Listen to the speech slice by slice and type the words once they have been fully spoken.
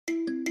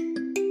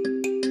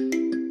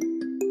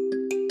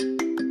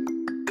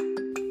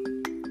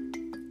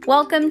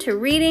Welcome to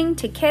Reading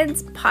to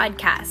Kids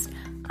podcast.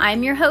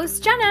 I'm your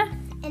host, Jenna.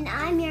 And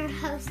I'm your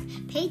host,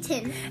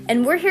 Peyton.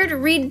 And we're here to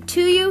read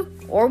to you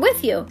or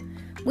with you.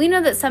 We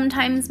know that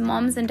sometimes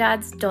moms and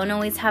dads don't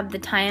always have the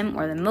time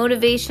or the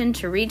motivation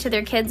to read to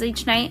their kids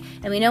each night,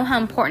 and we know how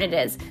important it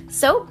is.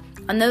 So,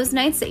 on those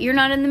nights that you're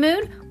not in the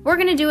mood, we're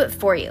going to do it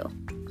for you.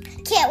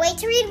 Can't wait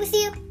to read with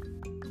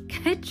you.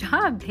 Good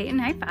job, Peyton.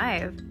 High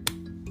five.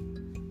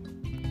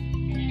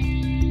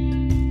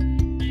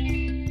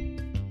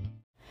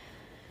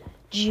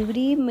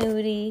 Judy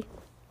Moody,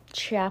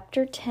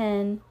 Chapter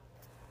 10.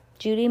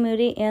 Judy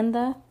Moody and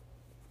the...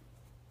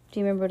 Do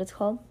you remember what it's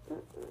called?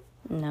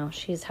 No,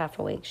 she's half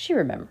awake. She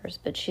remembers,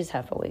 but she's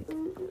half awake.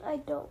 I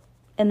don't.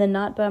 And the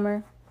Not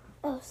Bummer?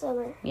 Oh,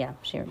 Summer. Yeah,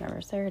 she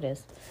remembers. There it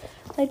is.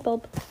 Light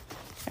bulb.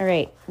 All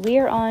right, we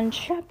are on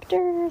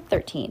Chapter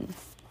 13.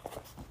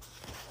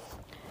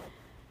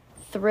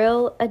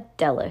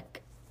 Thrill-a-delic.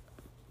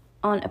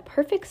 On a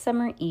perfect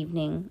summer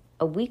evening,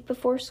 a week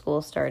before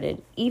school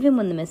started, even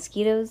the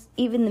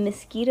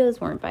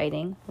mosquitoes weren't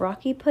biting,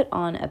 Rocky put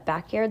on a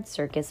backyard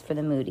circus for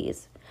the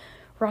Moodies.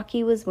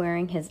 Rocky was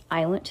wearing his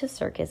I Went to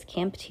Circus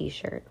Camp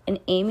t-shirt,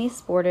 and Amy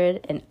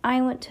sported an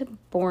I Went to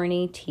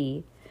Borney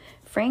tee.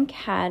 Frank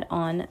had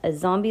on a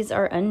Zombies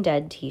Are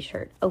Undead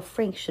t-shirt. Oh,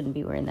 Frank shouldn't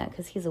be wearing that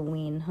because he's a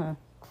ween, huh?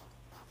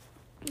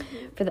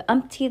 Mm-hmm. For the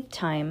umpteenth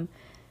time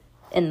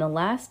in the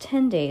last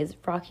 10 days,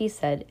 Rocky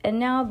said, "And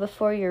now,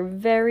 before your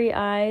very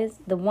eyes,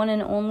 the one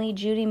and only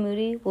Judy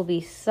Moody will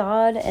be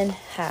sawed in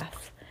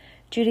half."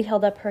 Judy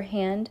held up her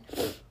hand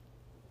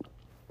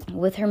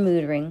with her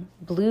mood ring,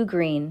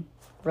 blue-green,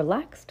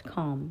 relaxed,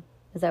 calm.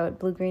 Is that what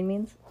blue-green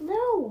means?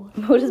 No.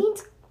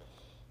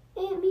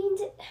 It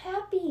means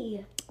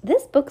happy.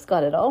 This book's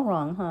got it all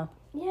wrong, huh?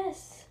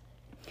 Yes.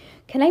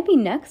 "Can I be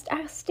next?"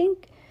 asked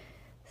Stink.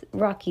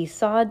 Rocky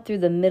sawed through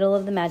the middle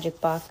of the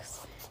magic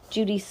box.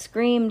 Judy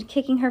screamed,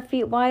 kicking her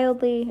feet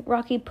wildly.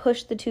 Rocky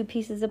pushed the two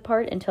pieces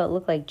apart until it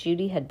looked like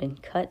Judy had been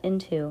cut in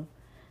two.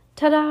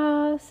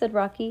 "Ta-da!" said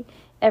Rocky.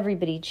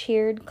 Everybody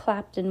cheered,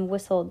 clapped, and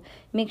whistled.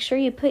 Make sure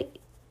you put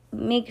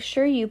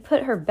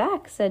her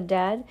back," said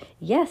Dad.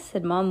 "Yes,"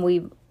 said Mom.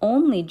 "We've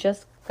only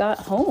just got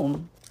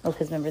home." Oh,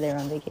 because remember they were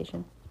on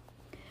vacation.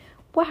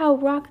 "Wow,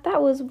 Rock,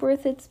 that was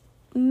worth its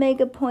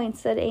mega points,"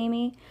 said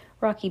Amy.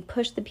 Rocky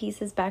pushed the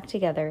pieces back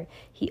together.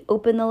 He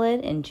opened the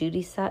lid and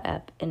Judy sat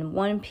up, in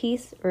one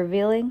piece,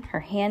 revealing her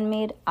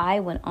handmade I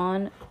Went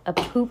on a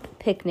Poop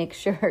Picnic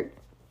shirt.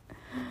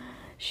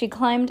 She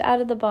climbed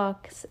out of the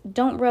box.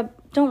 Don't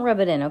rub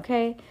it in,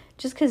 okay?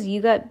 Just because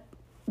you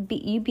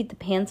beat the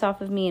pants off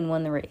of me and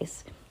won the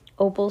race."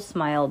 Opal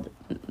smiled,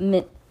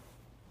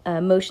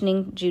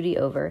 motioning Judy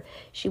over.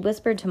 She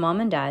whispered to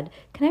Mom and Dad,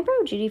 "Can I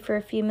borrow Judy for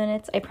a few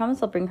minutes? I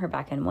promise I'll bring her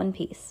back in one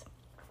piece."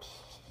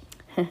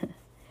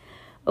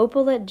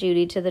 Opal led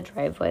Judy to the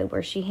driveway,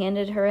 where she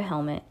handed her a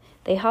helmet.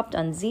 They hopped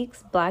on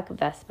Zeke's black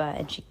Vespa,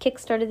 and she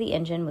kick-started the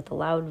engine with a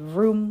loud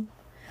vroom.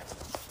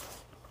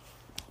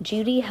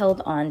 Judy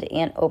held on to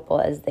Aunt Opal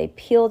as they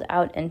peeled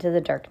out into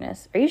the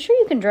darkness. "Are you sure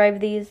you can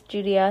drive these?"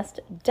 Judy asked.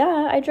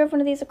 "Duh, I drove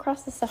one of these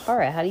across the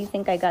Sahara. How do you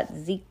think I got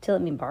Zeke to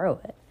let me borrow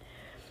it?"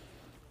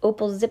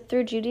 Opal zipped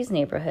through Judy's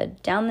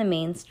neighborhood, down the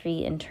main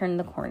street, and turned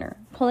the corner,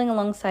 pulling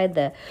alongside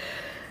the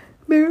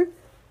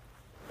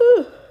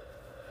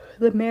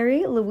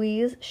Mary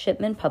Louise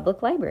Shipman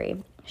Public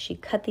Library. She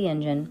cut the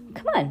engine.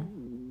 "Come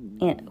on,"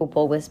 Aunt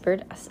Opal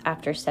whispered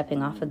after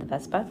stepping off of the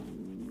Vespa.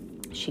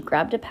 She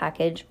grabbed a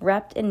package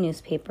wrapped in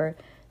newspaper,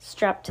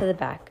 strapped to the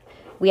back.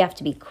 "We have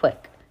to be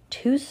quick."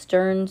 Two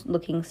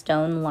stern-looking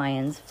stone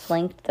lions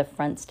flanked the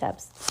front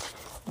steps.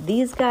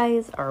 "These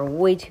guys are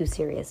way too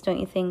serious, don't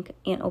you think?"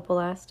 Aunt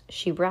Opal asked.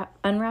 She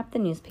unwrapped the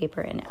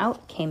newspaper, and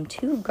out came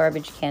two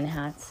garbage can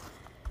hats.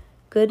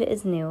 Good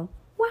as new.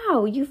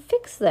 "Wow, you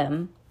fixed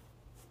them!"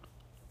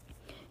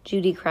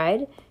 Judy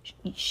cried.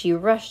 She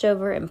rushed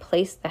over and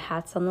placed the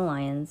hats on the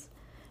lions.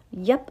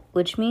 "Yep,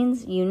 which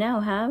means you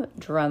now have,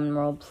 drum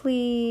roll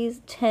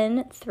please,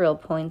 10 thrill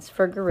points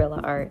for gorilla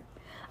art."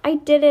 "I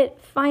did it,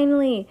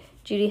 finally!"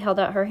 Judy held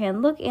out her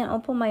hand. "Look, Aunt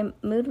Opal, my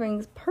mood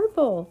ring's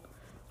purple."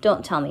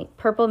 "Don't tell me.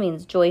 Purple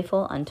means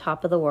joyful, on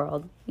top of the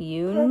world."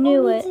 You purple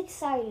knew means it.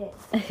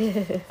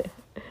 Excited.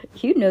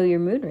 You know your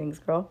mood rings,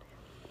 girl.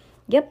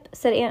 "Yep,"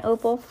 said Aunt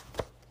Opal.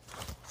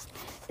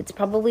 "It's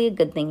probably a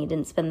good thing you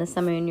didn't spend the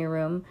summer in your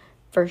room.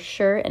 For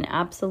sure and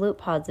absolute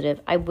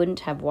positive, I wouldn't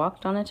have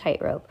walked on a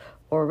tightrope,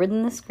 or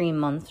ridden the Scream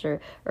Monster,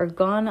 or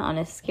gone on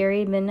a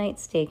scary midnight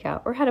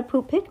stakeout, or had a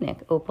poop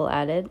picnic," Opal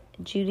added.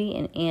 Judy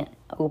and Aunt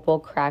Opal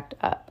cracked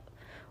up.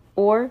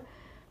 "Or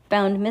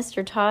found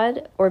Mr.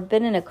 Todd, or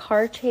been in a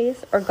car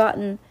chase, or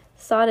gotten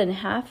sawed in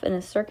half in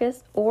a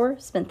circus, or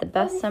spent the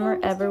best summer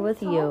ever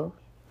with you."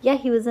 Yeah,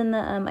 he was in the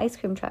ice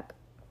cream truck.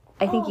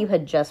 I think you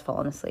had just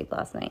fallen asleep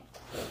last night.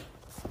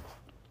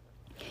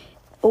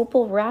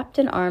 Opal wrapped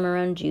an arm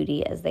around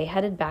Judy as they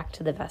headed back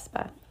to the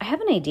Vespa. "I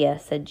have an idea,"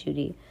 said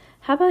Judy.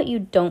 "How about you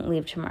don't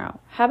leave tomorrow?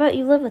 How about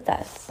you live with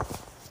us?"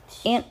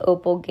 Aunt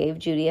Opal gave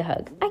Judy a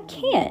hug. "I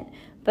can't,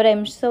 but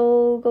I'm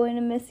so going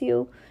to miss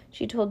you,"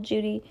 she told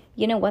Judy.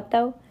 "You know what,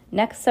 though?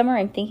 Next summer,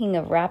 I'm thinking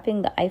of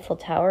wrapping the Eiffel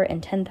Tower in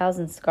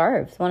 10,000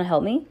 scarves. Want to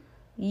help me?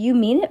 You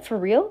mean it for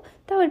real?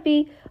 That would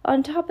be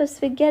on top of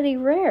spaghetti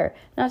rare,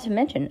 not to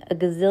mention a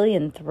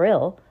gazillion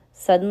thrill.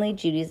 Suddenly,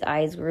 Judy's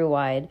eyes grew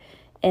wide.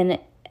 In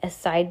a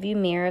side view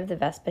mirror of the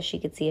Vespa, she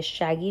could see a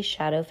shaggy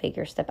shadow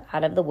figure step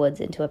out of the woods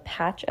into a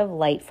patch of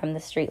light from the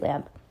street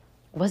lamp.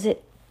 Was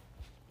it?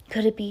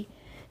 Could it be?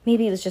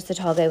 Maybe it was just a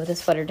tall guy with a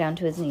sweater down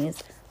to his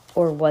knees.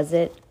 Or was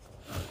it?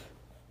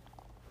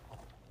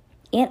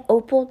 Aunt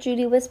Opal,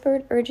 Judy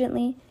whispered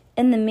urgently.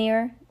 In the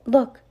mirror.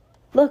 Look,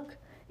 look.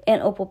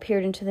 Aunt Opal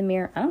peered into the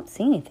mirror. I don't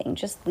see anything.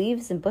 Just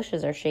leaves and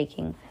bushes are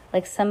shaking.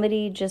 Like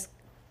somebody just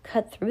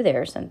cut through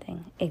there or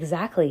something.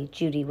 Exactly,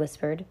 Judy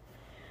whispered.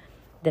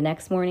 The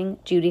next morning,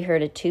 Judy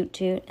heard a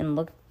toot-toot and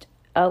looked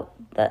out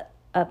the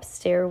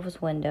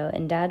upstairs window,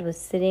 and Dad was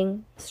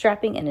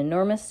strapping an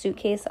enormous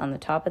suitcase on the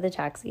top of the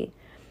taxi.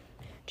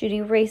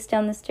 Judy raced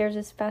down the stairs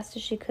as fast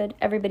as she could.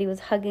 Everybody was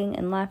hugging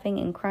and laughing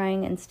and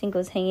crying, and Stink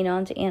was hanging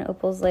on to Aunt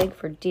Opal's leg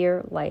for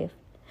dear life.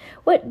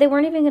 What, they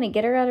weren't even going to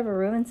get her out of her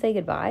room and say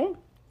goodbye?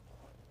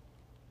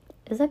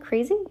 Is that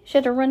crazy? She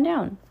had to run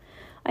down.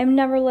 I'm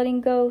never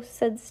letting go,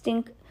 said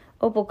Stink.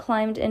 Opal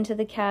climbed into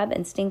the cab,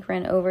 and Stink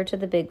ran over to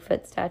the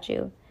Bigfoot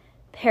statue.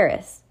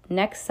 Paris,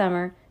 next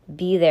summer,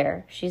 be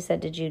there, she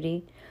said to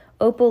Judy.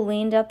 Opal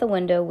leaned out the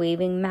window,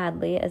 waving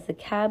madly as the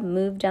cab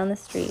moved down the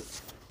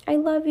street. I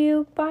love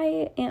you.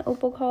 Bye, Aunt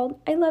Opal called.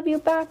 I love you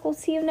back. We'll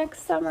see you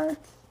next summer.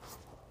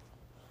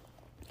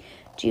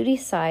 Judy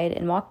sighed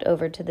and walked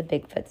over to the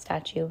Bigfoot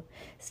statue.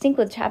 Stink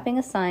was tapping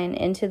a sign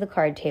into the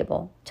card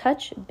table.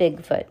 Touch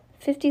Bigfoot.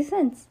 50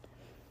 cents.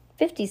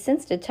 50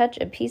 cents to touch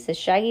a piece of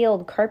shaggy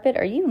old carpet?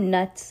 Are you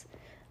nuts?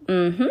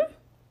 Mm-hmm.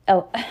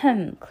 Oh,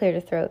 cleared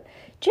her throat.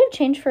 Do you have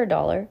change for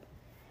 $1?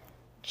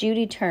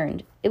 Judy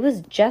turned. It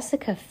was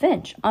Jessica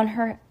Finch on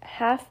her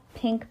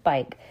half-pink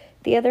bike.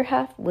 The other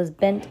half was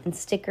bent, and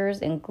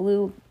stickers and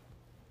glue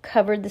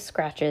covered the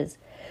scratches.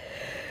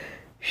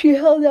 She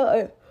held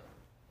out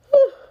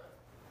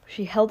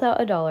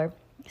 $1.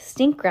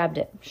 Stink grabbed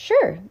it.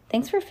 Sure.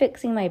 Thanks for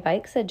fixing my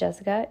bike, said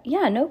Jessica.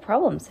 Yeah, no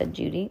problem, said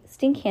Judy.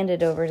 Stink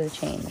handed over the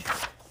change.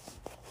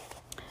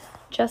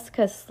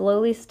 Jessica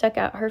slowly stuck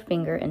out her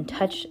finger and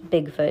touched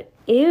Bigfoot.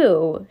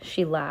 Ew,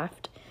 she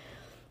laughed.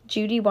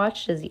 Judy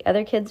watched as the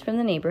other kids from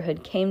the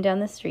neighborhood came down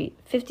the street.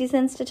 50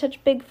 cents to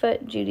touch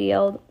Bigfoot, Judy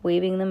yelled,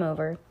 waving them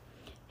over.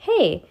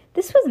 Hey,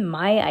 this was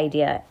my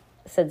idea,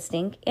 said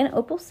Stink. Aunt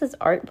Opal says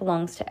art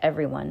belongs to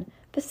everyone.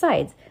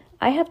 Besides,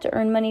 I have to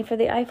earn money for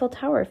the Eiffel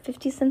Tower.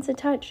 50 cents a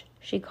touch,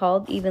 she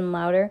called even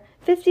louder.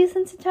 50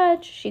 cents a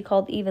touch, she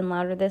called even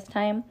louder this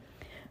time.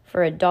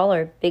 For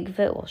 $1,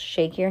 Bigfoot will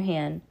shake your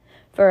hand.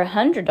 For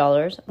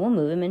 $100, we'll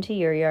move him into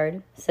your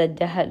yard, said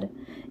Dad.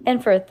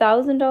 And for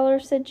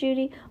 $1,000, said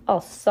Judy,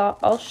 I'll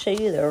show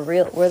you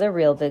where the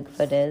real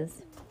Bigfoot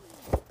is.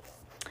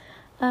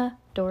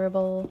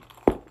 Adorable.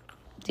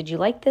 Did you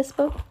like this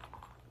book?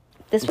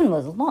 This one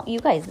was long. You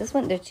guys, there's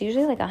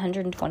usually like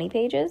 120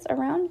 pages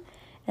around.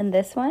 And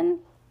this one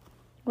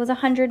was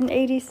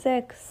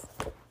 186.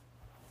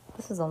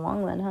 This is a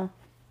long one, huh?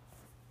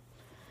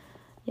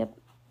 Yep.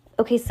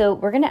 Okay, so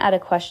we're going to add a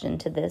question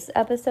to this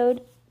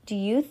episode. Do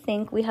you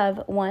think we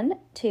have 1,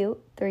 2,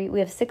 3? We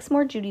have 6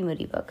 more Judy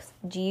Moody books.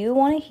 Do you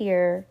want to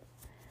hear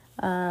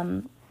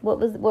what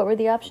were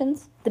the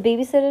options? The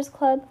Babysitter's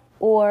Club,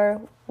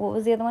 or what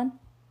was the other one?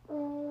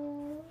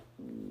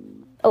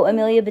 Oh,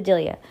 Amelia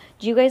Bedelia.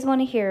 Do you guys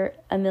want to hear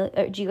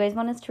do you guys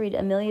want us to read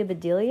Amelia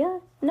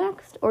Bedelia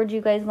next, or do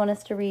you guys want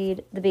us to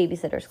read The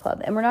Babysitter's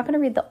Club? And we're not going to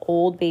read the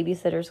old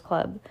Babysitter's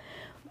Club.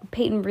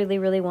 Peyton really,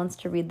 really wants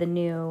to read the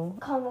new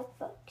comic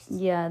books.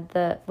 Yeah,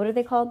 what are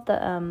they called?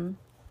 The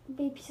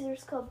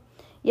Babysitter's Club.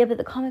 Yeah, but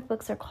the comic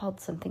books are called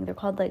something. They're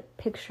called like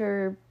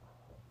picture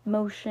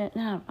motion.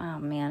 Oh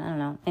man, I don't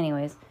know.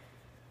 Anyways,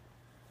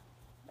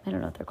 I don't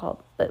know what they're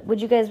called. But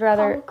would you guys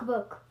rather? Comic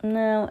book.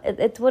 No,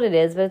 it's what it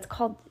is, but it's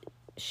called.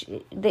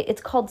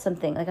 It's called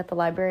something. Like at the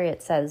library,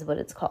 it says what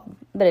it's called.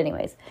 But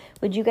anyways,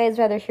 would you guys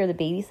rather hear The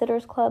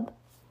Babysitter's Club,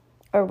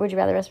 or would you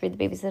rather us read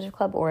The Babysitter's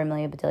Club or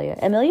Amelia Bedelia?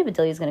 Amelia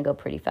Bedelia is going to go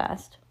pretty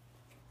fast,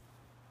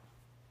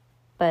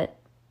 but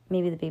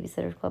maybe The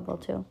Babysitter's Club will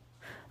too.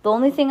 The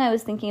only thing I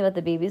was thinking about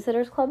The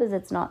Babysitter's Club is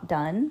it's not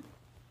done.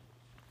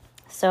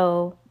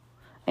 So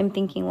I'm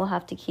thinking we'll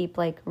have to keep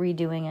like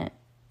redoing it,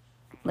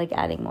 like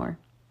adding more.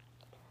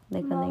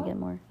 Like Mom, when they get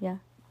more. Yeah.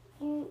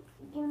 You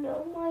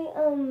know my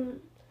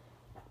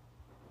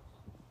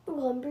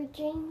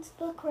Lumberjanes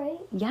book, right?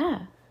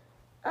 Yeah.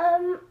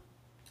 I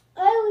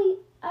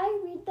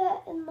read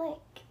that in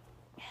like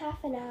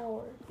half an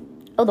hour.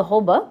 Oh, the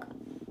whole book?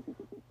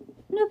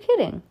 No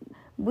kidding.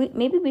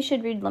 Maybe we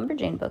should read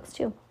Lumberjane books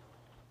too.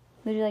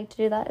 Would you like to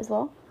do that as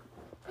well?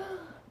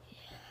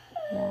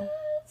 Yeah.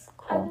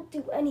 Cool. I would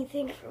do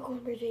anything for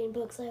Lumberjane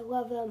books. I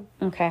love them.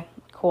 Okay,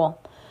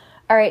 cool.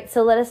 All right,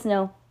 so let us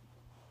know.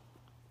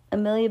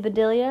 Amelia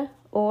Bedelia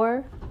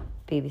or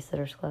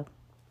Babysitter's Club?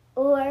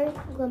 Or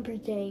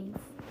Lumberjanes.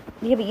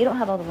 Yeah, but you don't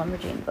have all the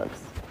Lumberjane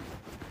books.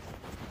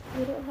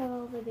 We don't have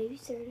all the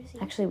babysitters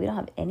yet. Actually, we don't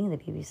have any of the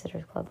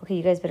Babysitters Club. Okay,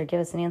 you guys better give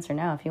us an answer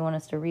now if you want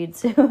us to read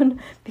soon.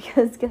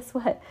 Because guess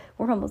what?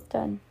 We're almost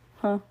done.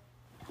 Huh?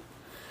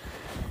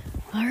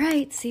 All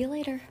right. See you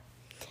later.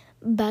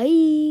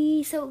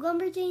 Bye. So,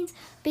 Lumberjanes,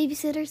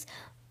 babysitters,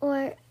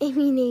 or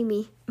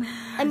Amy.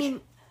 I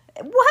mean,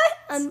 What?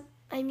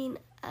 Amelia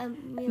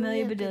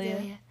Amelia Bedelia.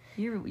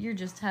 Bedelia. You're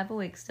just half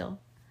awake still.